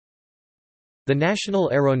The National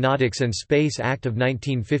Aeronautics and Space Act of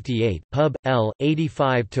 1958 Pub. L.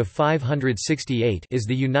 85-568 is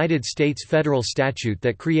the United States federal statute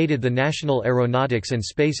that created the National Aeronautics and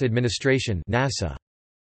Space Administration (NASA).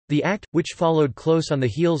 The act, which followed close on the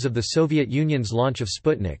heels of the Soviet Union's launch of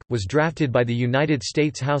Sputnik, was drafted by the United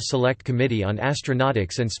States House Select Committee on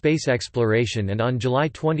Astronautics and Space Exploration and on July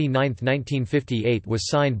 29, 1958 was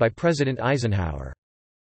signed by President Eisenhower.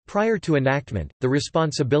 Prior to enactment, the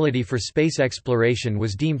responsibility for space exploration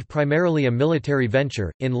was deemed primarily a military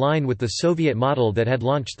venture, in line with the Soviet model that had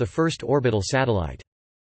launched the first orbital satellite.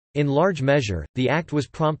 In large measure, the act was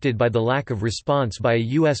prompted by the lack of response by a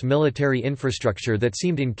U.S. military infrastructure that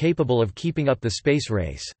seemed incapable of keeping up the space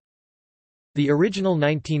race. The original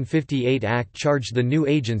 1958 Act charged the new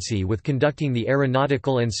agency with conducting the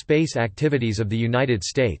aeronautical and space activities of the United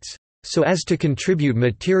States, so as to contribute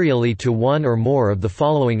materially to one or more of the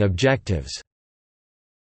following objectives.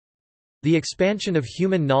 The expansion of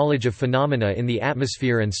human knowledge of phenomena in the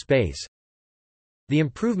atmosphere and space. The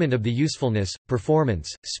improvement of the usefulness,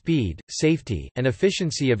 performance, speed, safety, and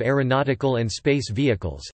efficiency of aeronautical and space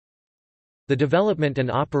vehicles. The development and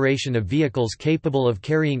operation of vehicles capable of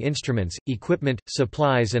carrying instruments, equipment,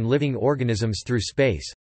 supplies and living organisms through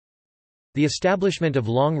space. The establishment of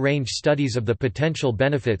long-range studies of the potential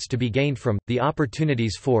benefits to be gained from, the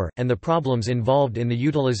opportunities for, and the problems involved in the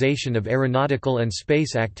utilization of aeronautical and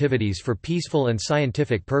space activities for peaceful and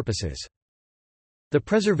scientific purposes. The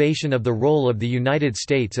preservation of the role of the United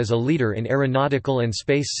States as a leader in aeronautical and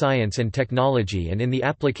space science and technology and in the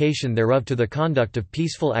application thereof to the conduct of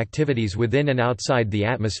peaceful activities within and outside the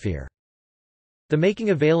atmosphere. The making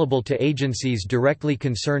available to agencies directly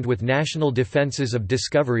concerned with national defenses of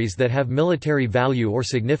discoveries that have military value or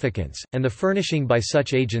significance, and the furnishing by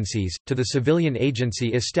such agencies, to the civilian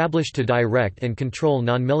agency established to direct and control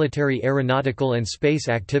non-military aeronautical and space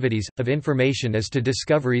activities, of information as to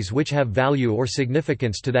discoveries which have value or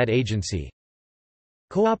significance to that agency.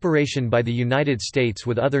 Cooperation by the United States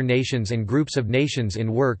with other nations and groups of nations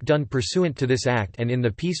in work done pursuant to this act and in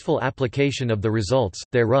the peaceful application of the results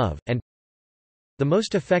thereof, and the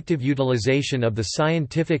most effective utilization of the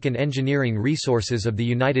scientific and engineering resources of the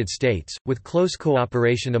United States, with close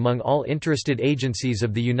cooperation among all interested agencies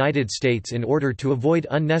of the United States in order to avoid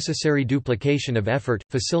unnecessary duplication of effort,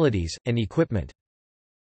 facilities, and equipment.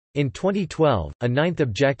 In 2012, a ninth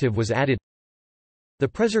objective was added: the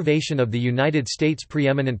preservation of the United States'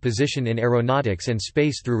 preeminent position in aeronautics and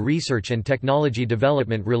space through research and technology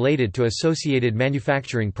development related to associated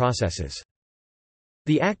manufacturing processes.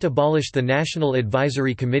 The Act abolished the National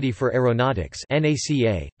Advisory Committee for Aeronautics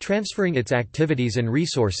 (NACA), transferring its activities and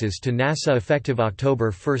resources to NASA effective October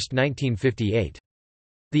 1, 1958.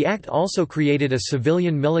 The Act also created a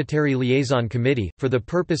Civilian-Military Liaison Committee, for the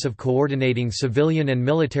purpose of coordinating civilian and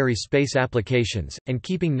military space applications, and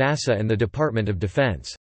keeping NASA and the Department of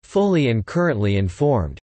Defense fully and currently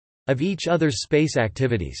informed of each other's space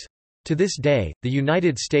activities. To this day, the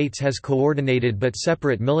United States has coordinated but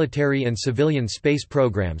separate military and civilian space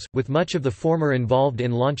programs, with much of the former involved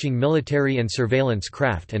in launching military and surveillance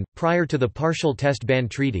craft and, prior to the Partial Test Ban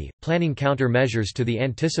Treaty, planning countermeasures to the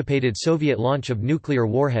anticipated Soviet launch of nuclear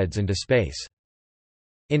warheads into space.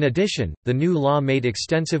 In addition, the new law made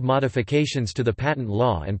extensive modifications to the patent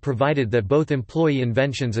law and provided that both employee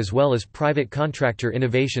inventions as well as private contractor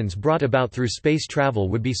innovations brought about through space travel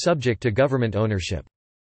would be subject to government ownership.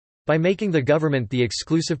 By making the government the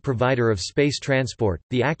exclusive provider of space transport,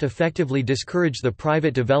 the Act effectively discouraged the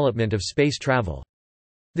private development of space travel.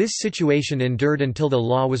 This situation endured until the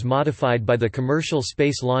law was modified by the Commercial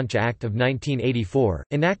Space Launch Act of 1984,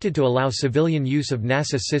 enacted to allow civilian use of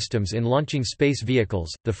NASA systems in launching space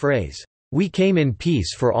vehicles. The phrase, "We came in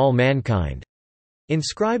peace for all mankind,"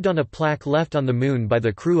 inscribed on a plaque left on the Moon by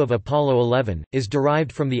the crew of Apollo 11, is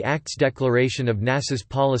derived from the Act's declaration of NASA's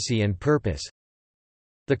policy and purpose.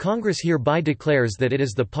 The Congress hereby declares that it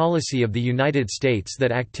is the policy of the United States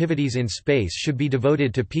that activities in space should be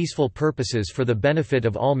devoted to peaceful purposes for the benefit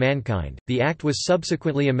of all mankind. The Act was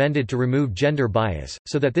subsequently amended to remove gender bias,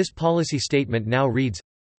 so that this policy statement now reads: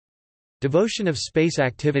 Devotion of space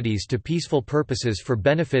activities to peaceful purposes for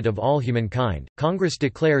benefit of all humankind. Congress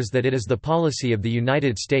declares that it is the policy of the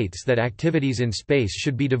United States that activities in space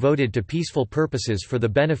should be devoted to peaceful purposes for the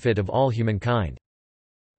benefit of all humankind.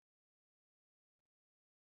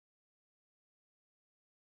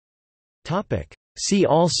 See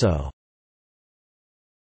also: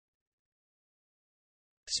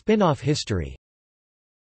 Spin-off history.